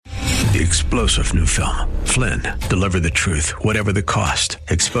The explosive new film, Flynn, deliver the truth, whatever the cost.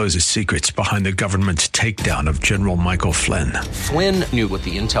 Exposes secrets behind the government's takedown of General Michael Flynn. Flynn knew what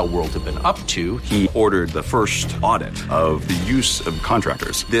the intel world had been up to. He ordered the first audit of the use of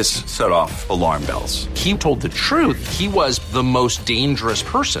contractors. This set off alarm bells. He told the truth. He was the most dangerous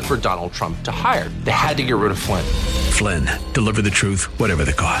person for Donald Trump to hire. They had to get rid of Flynn. Flynn, deliver the truth, whatever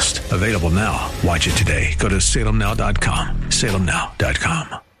the cost. Available now. Watch it today. Go to salemnow.com.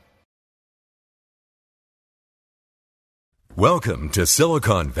 salemnow.com. Welcome to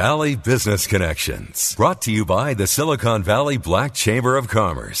Silicon Valley Business Connections, brought to you by the Silicon Valley Black Chamber of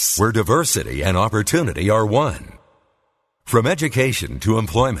Commerce, where diversity and opportunity are one. From education to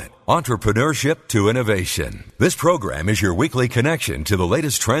employment, entrepreneurship to innovation, this program is your weekly connection to the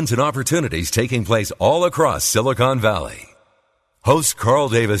latest trends and opportunities taking place all across Silicon Valley. Host Carl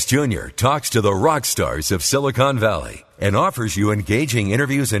Davis Jr. talks to the rock stars of Silicon Valley and offers you engaging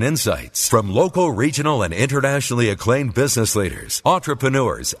interviews and insights from local, regional, and internationally acclaimed business leaders,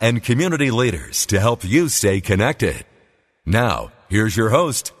 entrepreneurs, and community leaders to help you stay connected. Now, here's your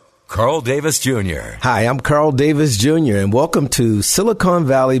host, Carl Davis Jr. Hi, I'm Carl Davis Jr., and welcome to Silicon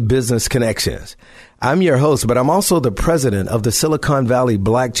Valley Business Connections. I'm your host, but I'm also the president of the Silicon Valley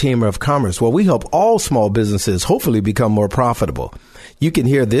Black Chamber of Commerce, where we help all small businesses hopefully become more profitable. You can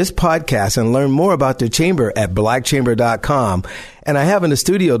hear this podcast and learn more about the chamber at blackchamber.com. And I have in the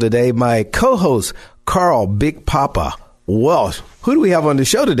studio today my co-host, Carl Big Papa Welsh. Who do we have on the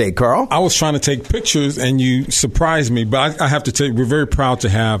show today, Carl? I was trying to take pictures and you surprised me, but I have to tell you, we're very proud to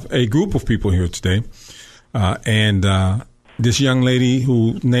have a group of people here today. This young lady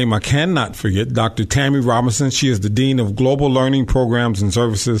whose name I cannot forget, Dr. Tammy Robinson. She is the Dean of Global Learning Programs and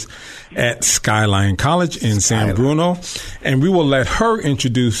Services at Skyline College in San Bruno. And we will let her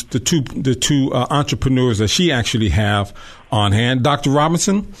introduce the two entrepreneurs that she actually have on hand. Dr.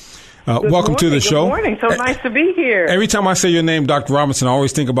 Robinson, welcome to the show. Good morning. So nice to be here. Every time I say your name, Dr. Robinson, I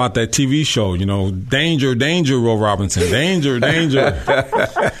always think about that TV show, you know, Danger, Danger, Will Robinson. Danger, Danger.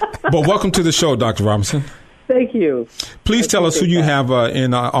 But welcome to the show, Dr. Robinson. Thank you. Please tell us who you have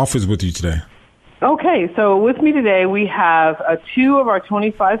in office with you today. Okay, so with me today we have two of our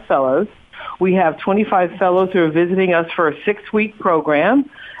 25 fellows. We have 25 fellows who are visiting us for a 6-week program,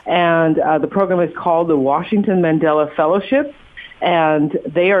 and the program is called the Washington Mandela Fellowship, and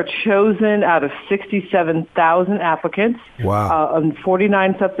they are chosen out of 67,000 applicants. Wow. In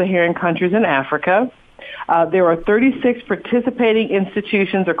 49 sub-Saharan countries in Africa. There are 36 participating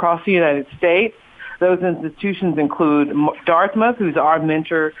institutions across the United States. Those institutions include Dartmouth, who's our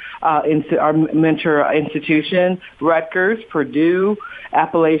mentor institution, Rutgers, Purdue,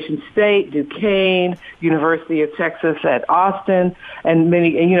 Appalachian State, Duquesne, University of Texas at Austin, and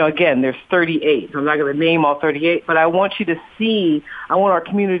many. And again, there's 38. So I'm not going to name all 38, but I want our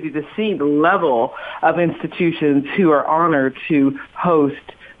community to see the level of institutions who are honored to host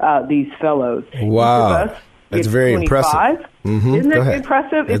these fellows. Wow. That's very 25. Impressive. Mm-hmm. Isn't that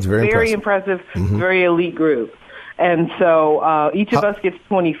impressive? It's very impressive. Mm-hmm. Very elite group. And so each of us gets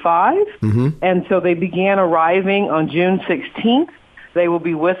 25. Mm-hmm. And so they began arriving on June 16th. They will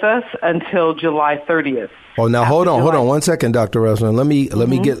be with us until July 30th. Oh, now hold on 1 second, Dr. Rossman. Let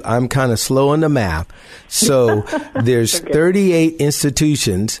me get, I'm kind of slow on the math. So there's 38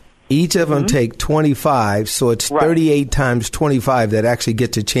 institutions. Each of them take 25, so it's 38 times 25 that actually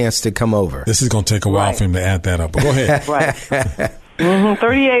gets a chance to come over. This is going to take a while for him to add that up, but go ahead. Right.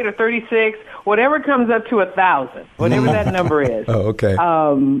 38 or 36, whatever comes up to 1,000, whatever that number is. Oh, okay.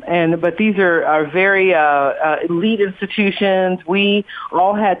 But these are very elite institutions. We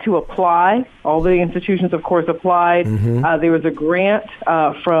all had to apply. All the institutions, of course, applied. Mm-hmm. There was a grant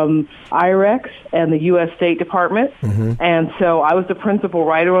from IREX and the U.S. State Department, and so I was the principal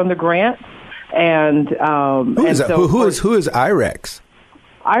writer on the grant. And who is IREX?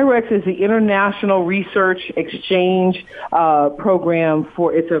 IREX is the International Research Exchange Program.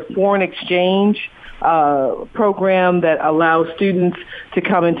 It's a foreign exchange program that allows students to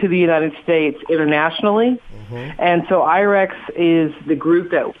come into the United States internationally. And so IREX is the group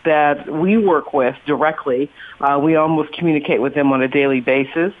that we work with directly. We almost communicate with them on a daily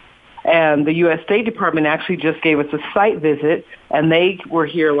basis. And the U.S. State Department actually just gave us a site visit, and they were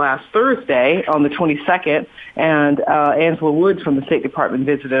here last Thursday on the 22nd, and Angela Woods from the State Department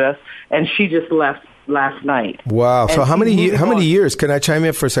visited us, and she just left last night. Wow. So how many years, can I chime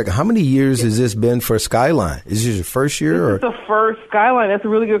in for a second? How many years has this been for Skyline? Is this your first year? This is the first Skyline. That's a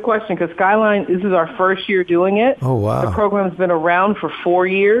really good question, because Skyline, this is our first year doing it. Oh, wow. The program's been around for 4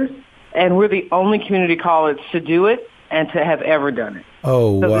 years, and we're the only community college to do it. and to have ever done it.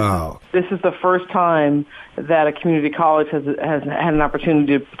 Oh, so wow. This is the first time that a community college has had an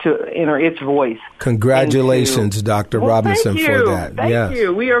opportunity to enter its voice. Congratulations, Dr. Robinson, for that. Thank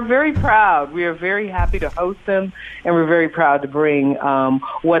you. We are very proud. We are very happy to host them, and we're very proud to bring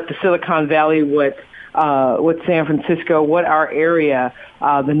what the Silicon Valley, what San Francisco, what our area,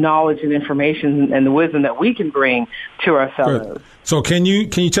 the knowledge and information and the wisdom that we can bring to our fellows. Good. So can you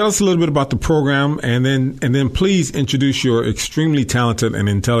tell us a little bit about the program, and then please introduce your extremely talented and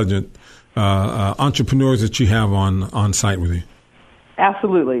intelligent entrepreneurs that you have on site with you?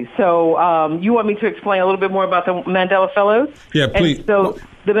 Absolutely. So you want me to explain a little bit more about the Mandela Fellows? Yeah, please. And so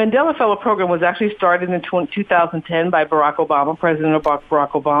the Mandela Fellow program was actually started in 2010 by Barack Obama, President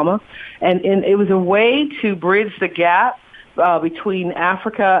Barack Obama, and it was a way to bridge the gap between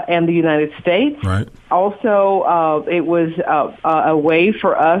Africa and the United States. Right. Also, it was a way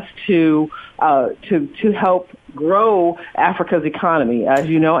for us to help grow Africa's economy. As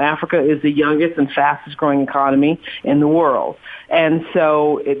you know, Africa is the youngest and fastest growing economy in the world. And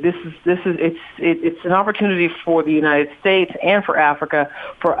so it's an opportunity for the United States and for Africa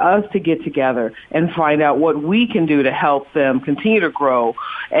for us to get together and find out what we can do to help them continue to grow.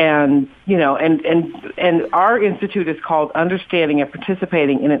 And, you know, and our institute is called Understanding and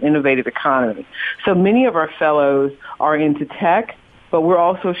Participating in an Innovative Economy. So many of our fellows are into tech, but we're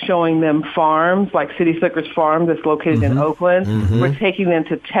also showing them farms like City Slickers Farm that's located in Oakland. Mm-hmm. We're taking them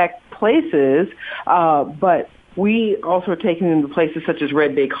to tech places, but we also are taking them to places such as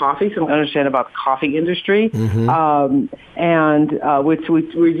Red Bay Coffee, so we understand about the coffee industry, and which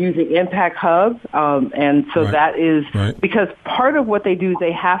we're using Impact Hub, and so that is because part of what they do is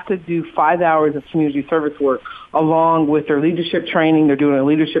they have to do 5 hours of community service work along with their leadership training. They're doing a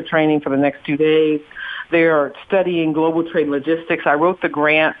leadership training for the next 2 days. They are studying global trade logistics. I wrote the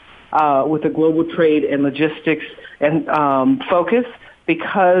grant with the global trade and logistics and focus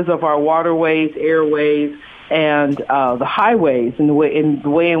because of our waterways, airways, and the highways, and the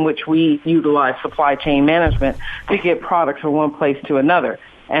way in which we utilize supply chain management to get products from one place to another,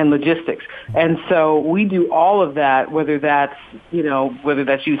 and logistics. And so we do all of that, whether that's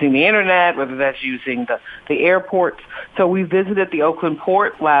using the internet, whether that's using the airports. So we visited the Oakland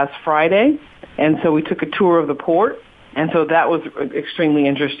port last Friday, and so we took a tour of the port, and so that was extremely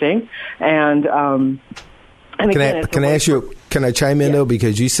interesting. And can I ask you? Can I chime in though?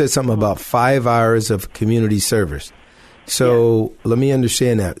 Because you said something about 5 hours of community service. So let me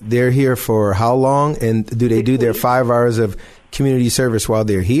understand that. They're here for how long? And do they do their 5 hours of community service while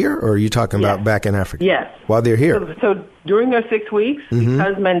they're here, or are you talking about back in Africa? Yes. While they're here. So during their 6 weeks,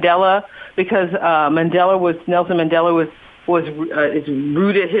 because Nelson Mandela is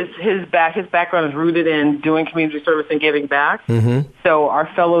rooted, his background is rooted in doing community service and giving back. So our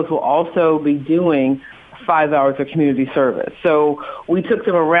fellows will also be doing 5 hours of community service. So we took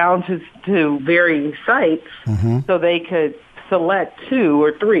them around to varying sites so they could select 2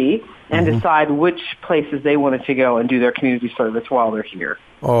 or 3 and decide which places they wanted to go and do their community service while they're here.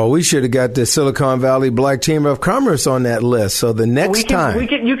 Oh, we should have got the Silicon Valley Black Chamber of Commerce on that list. So the next time. You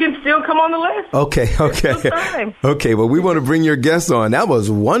can still come on the list. Okay. Okay, well, we want to bring your guests on. That was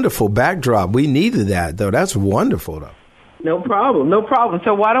a wonderful backdrop. We needed that, though. That's wonderful, though. No problem.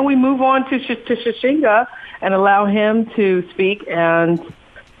 So why don't we move on to Shishinga and allow him to speak, and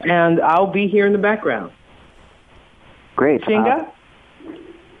I'll be here in the background. Great. Shishinga?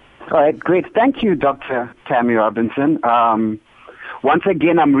 All right, great. Thank you, Dr. Tammy Robinson. Once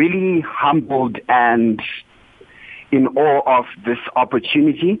again, I'm really humbled and in awe of this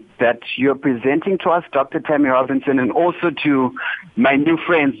opportunity that you're presenting to us, Dr. Tammy Robinson, and also to my new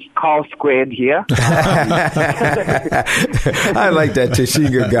friends, Carl Squared here. I like that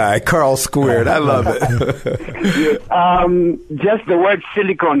Tishinga guy, Carl Squared. I love it. Just the word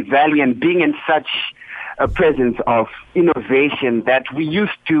Silicon Valley and being in such a presence of innovation that we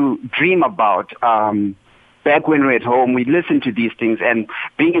used to dream about. Back when we were at home, we listened to these things, and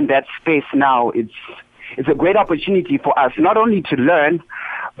being in that space now, it's a great opportunity for us not only to learn,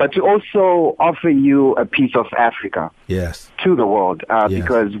 but to also offer you a piece of Africa to the world,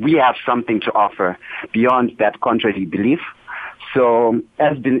 because we have something to offer beyond that contrary belief. So,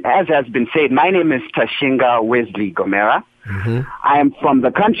 as has been said, my name is Tashinga Wesley Gomera. I am from the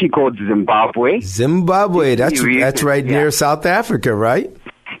country called Zimbabwe. Zimbabwe, that's right near South Africa, right?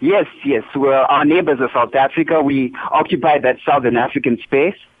 Yes. We're our neighbors of South Africa. We occupy that Southern African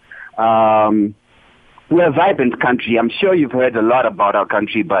space. We're a vibrant country. I'm sure you've heard a lot about our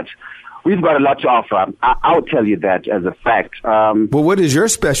country, but we've got a lot to offer. I'll tell you that as a fact. Well, what is your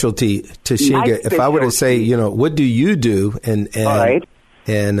specialty, Tashinga? If I were to say, what do you do, and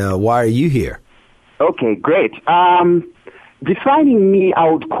why are you here? Okay, great. Defining me, I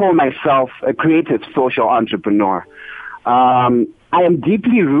would call myself a creative social entrepreneur. I am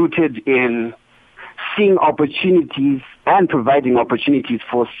deeply rooted in seeing opportunities and providing opportunities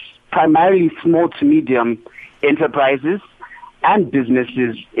for primarily small to medium enterprises and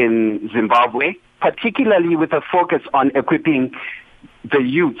businesses in Zimbabwe, particularly with a focus on equipping the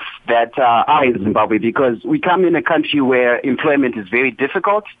youths that are in Zimbabwe, because we come in a country where employment is very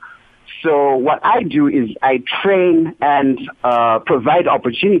difficult. So what I do is I train and provide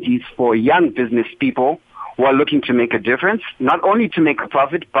opportunities for young business people who are looking to make a difference, not only to make a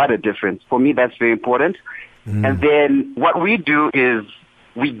profit, but a difference. For me, that's very important. And then what we do is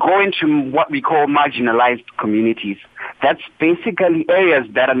we go into what we call marginalized communities. That's basically areas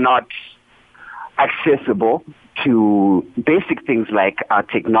that are not accessible to basic things like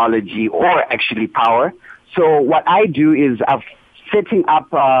technology or actually power. So what I do is I've setting up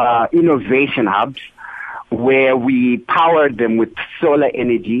innovation hubs where we power them with solar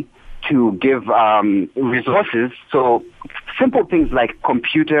energy to give resources. So simple things like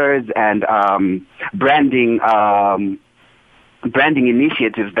computers and branding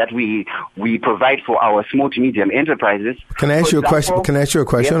initiatives that we provide for our small to medium enterprises. Can I ask you a question? Can I ask you a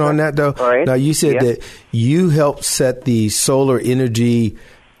question on that though? All right. Now you said that you helped set the solar energy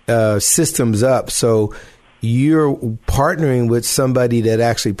systems up. So you're partnering with somebody that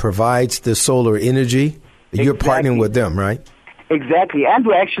actually provides the solar energy. You're partnering with them, right? Exactly, and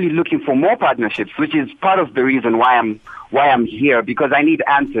we're actually looking for more partnerships, which is part of the reason why I'm here, because I need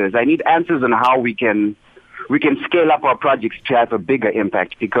answers. I need answers on how we can scale up our projects to have a bigger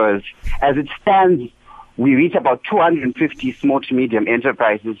impact. Because as it stands, we reach about 250 small to medium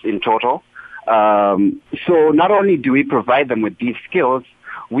enterprises in total. So not only do we provide them with these skills,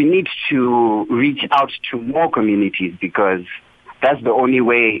 we need to reach out to more communities, because that's the only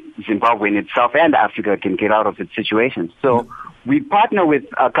way Zimbabwe in itself and Africa can get out of its situation. So we partner with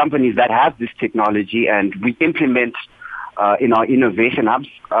companies that have this technology, and we implement in our innovation hubs.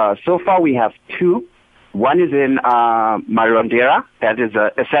 So far we have two. One is in Marondera. That is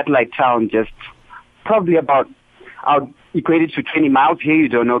a satellite town just probably about, I'll equate it to 20 miles. Here you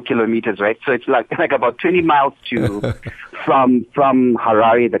don't know kilometers, right? So it's like about 20 miles to from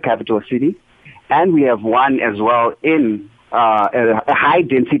Harare, the capital city. And we have one as well in a high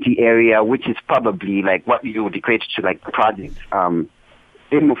density area, which is probably like what you would equate to like the project in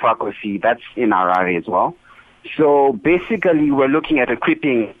Mufakosi. That's in Harare as well. So basically we're looking at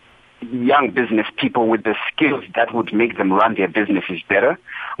equipping young business people with the skills that would make them run their businesses better.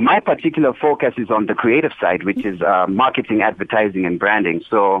 My particular focus is on the creative side, which is marketing, advertising, and branding.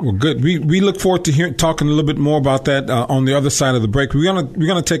 So, well, good. We look forward to talking a little bit more about that on the other side of the break. We're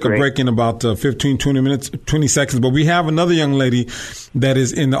gonna take a break in about 15, 20 seconds. But we have another young lady that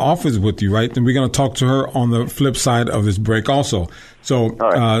is in the office with you, right? And we're gonna talk to her on the flip side of this break also. So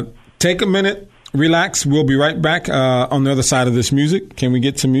take a minute. Relax. We'll be right back on the other side of this music. Can we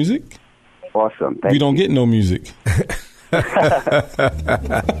get some music? Awesome. We don't get no music.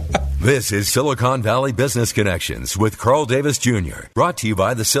 This is Silicon Valley Business Connections with Carl Davis Jr., brought to you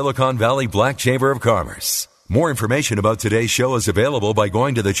by the Silicon Valley Black Chamber of Commerce. More information about today's show is available by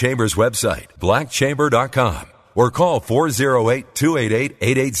going to the Chamber's website, blackchamber.com, or call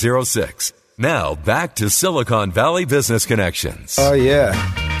 408-288-8806. Now, back to Silicon Valley Business Connections. Oh, yeah.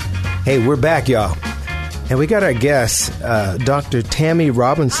 Hey, we're back, y'all. And we got our guest, Dr. Tammy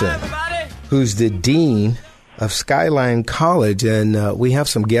Robinson, who's the dean of Skyline College. And we have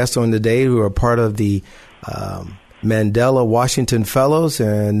some guests on today who are part of the Mandela Washington Fellows.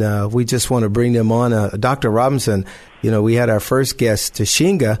 And we just want to bring them on. Dr. Robinson, we had our first guest,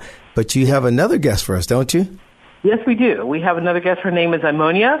 Tashinga, but you have another guest for us, don't you? Yes, we do. We have another guest. Her name is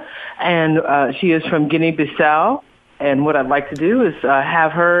Imonia, and she is from Guinea-Bissau. And what I'd like to do is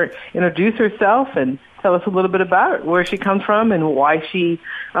have her introduce herself and tell us a little bit about where she comes from and why she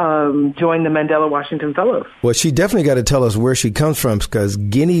joined the Mandela Washington Fellows. Well, she definitely got to tell us where she comes from, because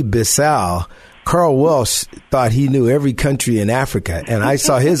Guinea-Bissau, Carl Welsh thought he knew every country in Africa, and I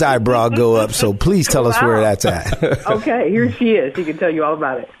saw his eyebrow go up. So please tell us where that's at. Okay, here she is. She can tell you all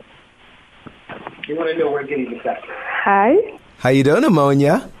about it. You want to know where Guinea-Bissau is? Hi. How you doing,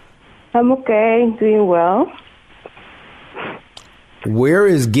 Imonia? I'm okay, doing well. Where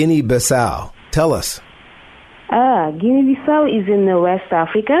is Guinea-Bissau? Tell us. Guinea-Bissau is in West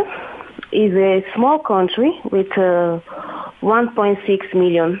Africa. It's a small country with 1.6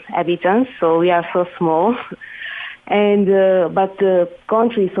 million inhabitants, so we are so small. And but the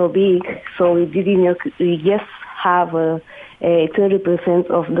country is so big, so we just have 30%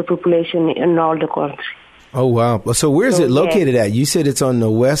 of the population in all the country. Oh, wow. So where is it located at? You said it's on the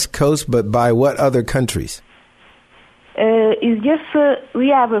West Coast, but by what other countries? It's just, we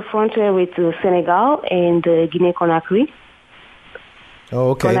have a frontier with Senegal and Guinea-Conakry.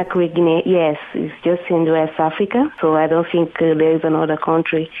 Oh, okay. Conakry, Guinea, yes, it's just in West Africa. So I don't think there is another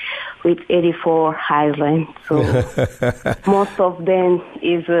country with 84 islands. So most of them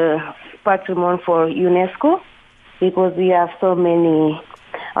is patrimony for UNESCO because we have so many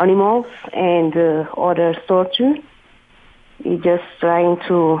animals and other structures. We're just trying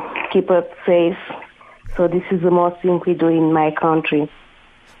to keep it safe. So this is the most thing we do in my country.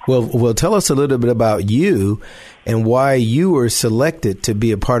 Well, tell us a little bit about you and why you were selected to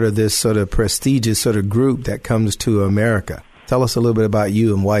be a part of this sort of prestigious sort of group that comes to America. Tell us a little bit about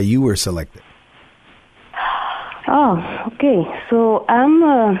you and why you were selected. Oh, okay. So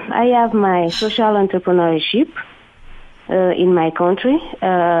I have my social entrepreneurship in my country.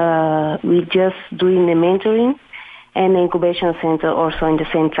 We're just doing the mentoring and incubation center also in the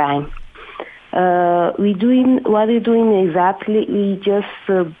same time. What we're doing exactly, we just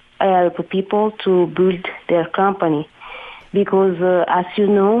help people to build their company. Because as you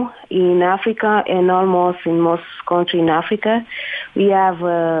know, in Africa and almost in most countries in Africa, we have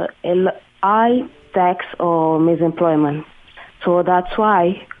a high tax or misemployment. So that's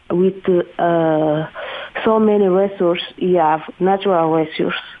why with so many resources, we have natural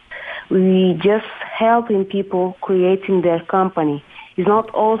resources. We just helping people creating their company. It's not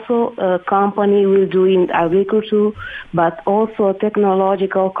also a company we're doing agriculture, but also a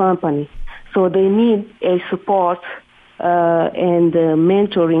technological company. So they need a support and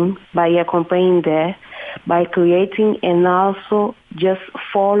mentoring by accompanying there, by creating and also just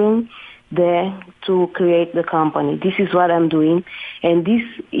following there to create the company. This is what I'm doing, and this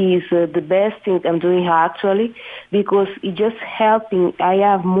is the best thing I'm doing actually, because it's just helping. I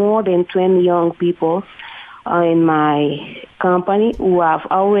have more than 20 young people in my company who have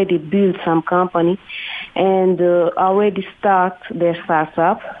already built some company and already start their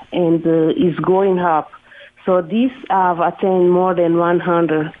startup and is going up. So this I've attained more than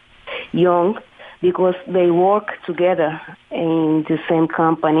 100 young because they work together in the same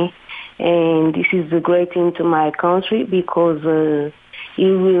company. And this is a great thing to my country because it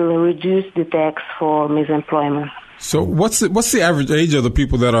will reduce the tax for misemployment. So what's the average age of the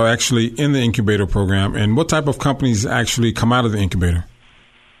people that are actually in the incubator program, and what type of companies actually come out of the incubator?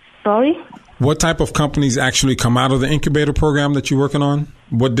 Sorry? What type of companies actually come out of the incubator program that you're working on?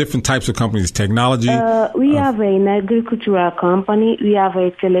 What different types of companies? Technology? We have an agricultural company. We have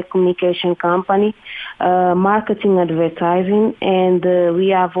a telecommunication company, marketing, advertising, and we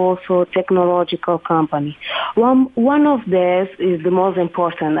have also technological company. One of theirs is the most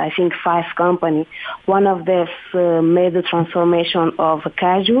important, I think 5 companies. One of theirs made the transformation of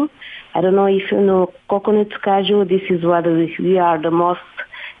cashew. I don't know if you know coconut cashew. This is what we are the most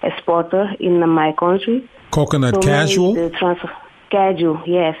exporter in my country. Coconut cashew? Cashew,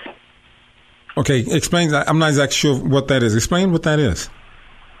 yes. Okay, explain. I'm not exactly sure what that is. Explain what that is.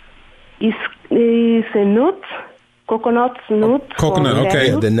 It's a nut, coconut nut. Coconut,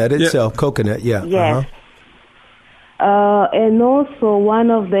 okay. Yeah, the nut itself, coconut, yeah. Yes. And also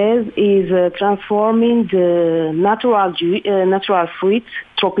one of these is transforming the natural fruit,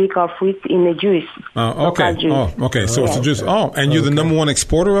 tropical fruit, in a juice. Okay. Juice. Oh, okay. So it's a juice. Oh, and you're the number one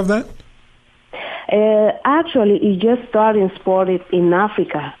exporter of that? Actually, it just started exported in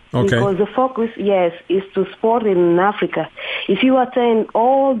Africa. Okay. Because the focus, yes, is to export it in Africa. If you attend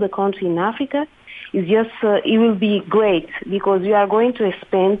all the countries in Africa, it's just it will be great because we are going to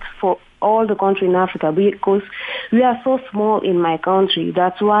expand for all the country in Africa because we are so small in my country.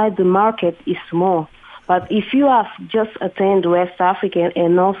 That's why the market is small. But if you have just attend West Africa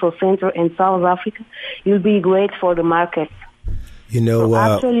and also Central and South Africa, you'll be great for the market. You know, so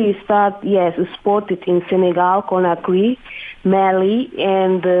actually exported in Senegal, Conakry, Mali,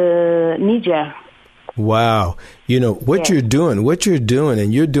 and Niger. Wow. You know, what you're doing,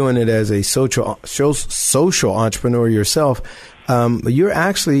 and you're doing it as a social entrepreneur yourself, you're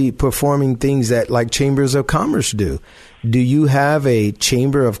actually performing things that like chambers of commerce do. Do you have a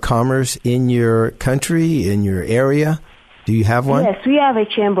chamber of commerce in your country, in your area? Do you have one? Yes, we have a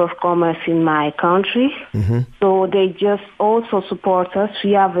chamber of commerce in my country. Mm-hmm. So they just also support us.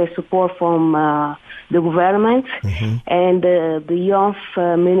 We have a support from the government and the youth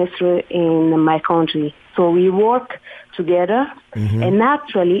ministry in my country. So we work together, and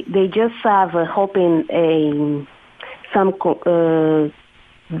actually they just have opened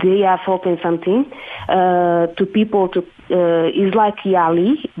they have opened something to people to. It's like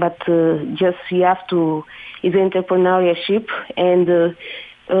Yali, but just you have to. Is entrepreneurship, and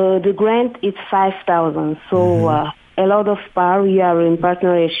The grant is $5,000. So a lot of SPAR, we are in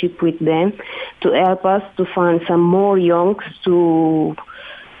partnership with them to help us to find some more youngs to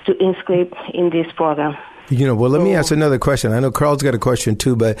inscribe in this program. Well, let me ask another question. I know Carl's got a question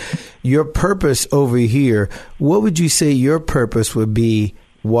too, but your purpose over here, what would you say your purpose would be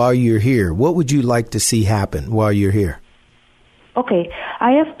while you're here? What would you like to see happen while you're here? Okay,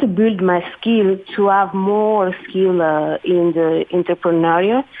 I have to build my skill to have more skill in the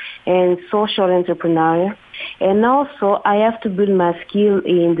entrepreneurial and social entrepreneurial. And also, I have to build my skill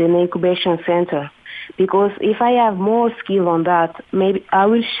in the incubation center. Because if I have more skill on that, maybe I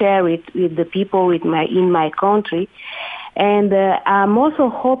will share it with the people in my country. And I'm also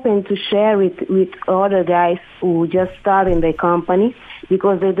hoping to share it with other guys who just started in the company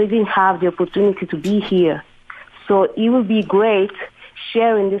because they didn't have the opportunity to be here. So it will be great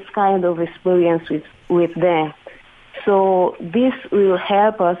sharing this kind of experience with them. So this will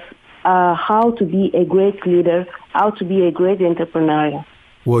help us how to be a great leader, how to be a great entrepreneur.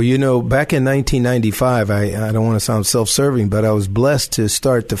 Well, back in 1995, I don't want to sound self-serving, but I was blessed to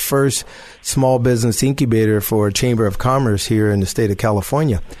start the first small business incubator for a Chamber of Commerce here in the state of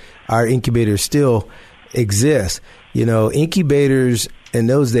California. Our incubator still exists. Incubators in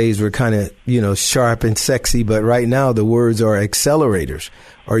those days were kind of, sharp and sexy, but right now the words are accelerators.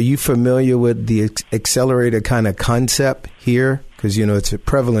 Are you familiar with the accelerator kind of concept here? Because, it's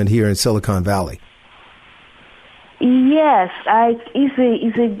prevalent here in Silicon Valley. Yes,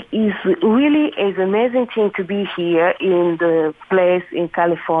 it's really an amazing thing to be here in the place in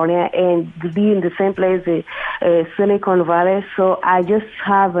California and to be in the same place, Silicon Valley. So I just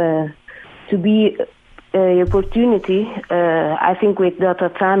have to be an opportunity. I think with Dr.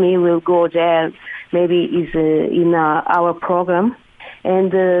 Tammy, we'll go there. Maybe is in our program,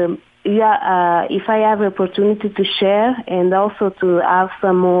 and if I have an opportunity to share and also to have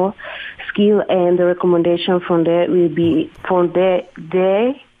some more skill and the recommendation from there will be from there,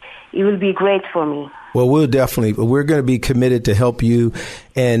 it will be great for me. Well, we're going to be committed to help you.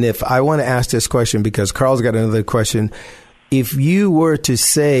 And if I want to ask this question, because Carl's got another question, if you were to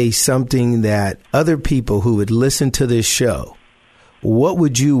say something that other people who would listen to this show, what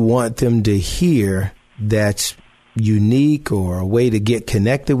would you want them to hear that's unique or a way to get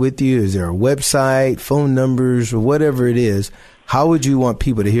connected with you? Is there a website, phone numbers, or whatever it is? How would you want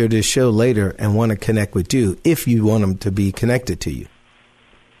people to hear this show later and want to connect with you if you want them to be connected to you?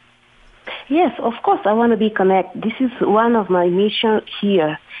 Yes, of course, I want to be connected. This is one of my missions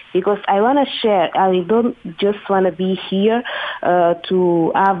here because I want to share. I don't just want to be here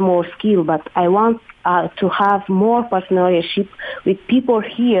to have more skill, but I want to have more partnership with people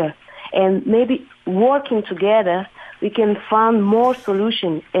here and maybe working together we can find more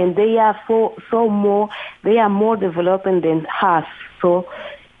solutions, and they are more developing than us. So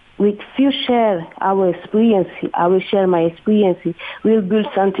if you share our experience, I will share my experience, we'll build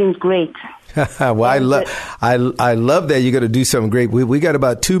something great. Well, I love that you're going to do something great. We got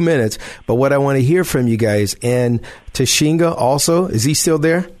about 2 minutes, but what I want to hear from you guys, and Tashinga also, is he still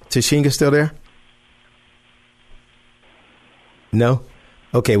there? Tashinga still there? No?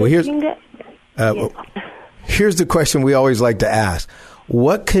 Okay, well here's the question we always like to ask.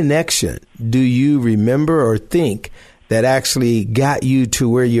 What connection do you remember or think that actually got you to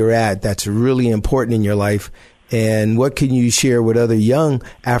where you're at that's really important in your life? And what can you share with other young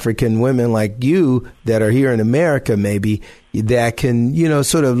African women like you that are here in America maybe that can,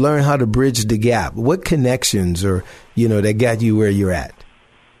 sort of learn how to bridge the gap? What connections or, that got you where you're at?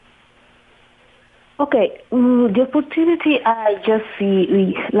 Okay, the opportunity I just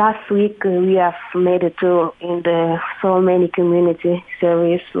see, last week we have made a tour in the so many community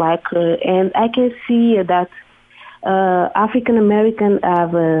service, and I can see that African Americans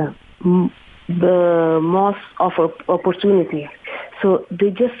have the most of opportunity. So they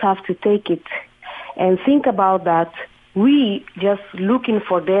just have to take it and think about that. We just looking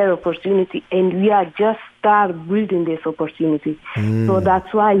for their opportunity, and we are just start building this opportunity. So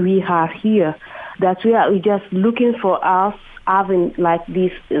that's why we are here. That we are just looking for us having like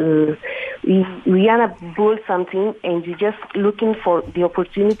this. We wanna build something, and you're just looking for the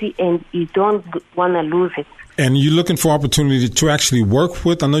opportunity, and you don't wanna lose it. And you're looking for opportunity to actually work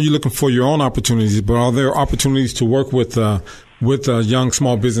with. I know you're looking for your own opportunities, but are there opportunities to work with young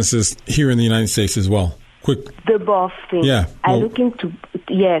small businesses here in the United States as well? Quick. The both things. Yeah. I'm looking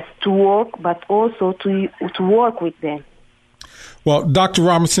to work, but also to work with them. Well, Dr.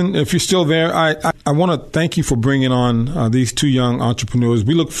 Robinson, if you're still there, I want to thank you for bringing on these two young entrepreneurs.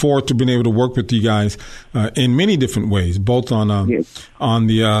 We look forward to being able to work with you guys in many different ways, both on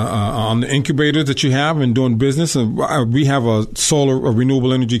the incubators that you have and doing business. And we have a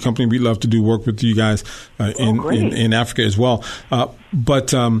renewable energy company. We love to do work with you guys in Africa as well.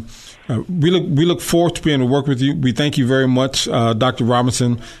 But we look forward to being able to work with you. We thank you very much, Dr.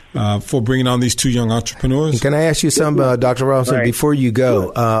 Robinson, for bringing on these two young entrepreneurs. Can I ask you something, Dr. Robinson, before you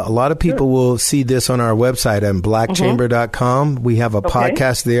go? A lot of people will see this on our website at blackchamber.com. We have a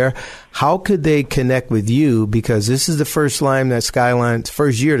podcast there. How could they connect with you? Because this is the first year that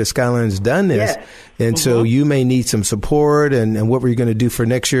Skyline's done this. Yes. And so you may need some support and what we're going to do for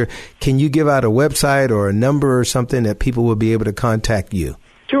next year. Can you give out a website or a number or something that people will be able to contact you?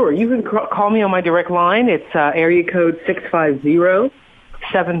 Sure. You can call me on my direct line. It's area code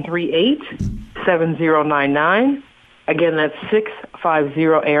 650-738-7099. Again, that's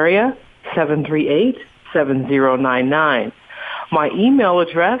 650 area 738-7099. My email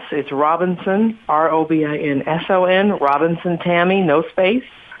address is Robinson, Robinson, Robinson Tammy, no space,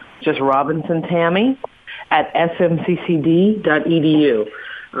 just Robinson Tammy at smccd.edu.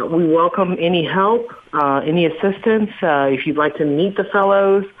 We welcome any help, any assistance. If you'd like to meet the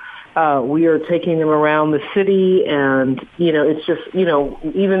fellows, we are taking them around the city, and it's just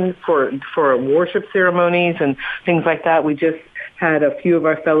even for worship ceremonies and things like that. We just had a few of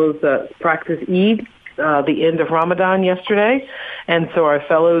our fellows practice Eid, the end of Ramadan yesterday, and so our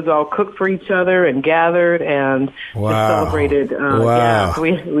fellows all cooked for each other and gathered and celebrated. Yeah,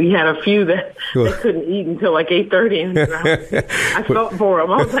 we had a few that couldn't eat until like 8:30, and I felt for them.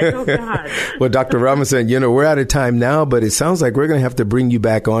 I was like, oh God. Well, Dr. Robinson, we're out of time now, but it sounds like we're going to have to bring you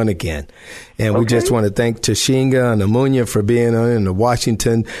back on again. And we just want to thank Tashinga and Amunya for being on, and the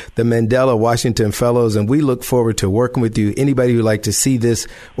Mandela Washington Fellows. And we look forward to working with you. Anybody who'd like to see this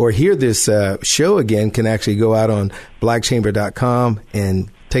or hear this show again can actually go out on blackchamber.com and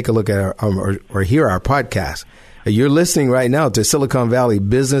take a look at or hear our podcast. You're listening right now to Silicon Valley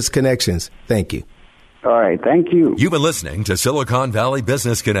Business Connections. Thank you. All right. Thank you. You've been listening to Silicon Valley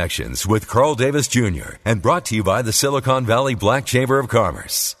Business Connections with Carl Davis Jr. and brought to you by the Silicon Valley Black Chamber of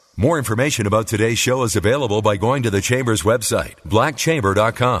Commerce. More information about today's show is available by going to the Chamber's website,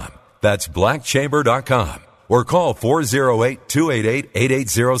 blackchamber.com. That's blackchamber.com. Or call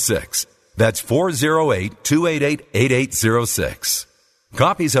 408-288-8806. That's 408-288-8806.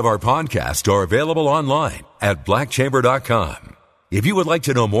 Copies of our podcast are available online at blackchamber.com. If you would like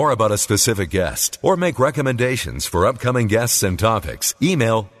to know more about a specific guest or make recommendations for upcoming guests and topics,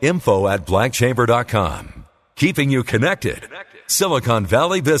 email info@blackchamber.com. Keeping you connected. Silicon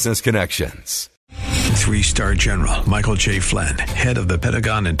Valley Business Connections. 3-star General Michael J. Flynn, head of the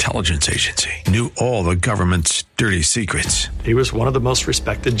Pentagon Intelligence Agency, knew all the government's dirty secrets. He was one of the most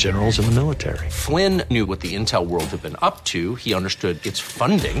respected generals in the military. Flynn knew what the intel world had been up to. He understood its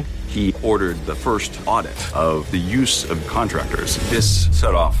funding. He ordered the first audit of the use of contractors. This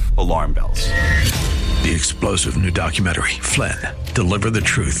set off alarm bells. The explosive new documentary, Flynn, Deliver the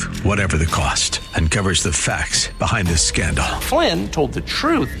Truth, Whatever the Cost, uncovers the facts behind this scandal. Flynn told the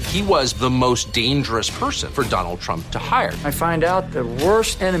truth. He was the most dangerous person for Donald Trump to hire. I find out the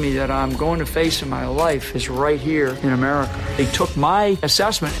worst enemy that I'm going to face in my life is right here in America. They took my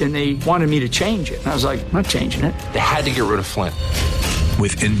assessment and they wanted me to change it. And I was like, I'm not changing it. They had to get rid of Flynn.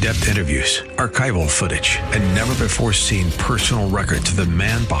 With in-depth interviews, archival footage, and never-before-seen personal records of the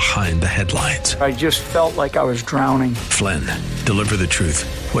man behind the headlines. I just felt like I was drowning. Flynn, Deliver the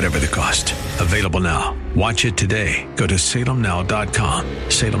Truth, Whatever the Cost. Available now. Watch it today. Go to salemnow.com.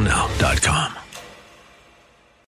 salemnow.com.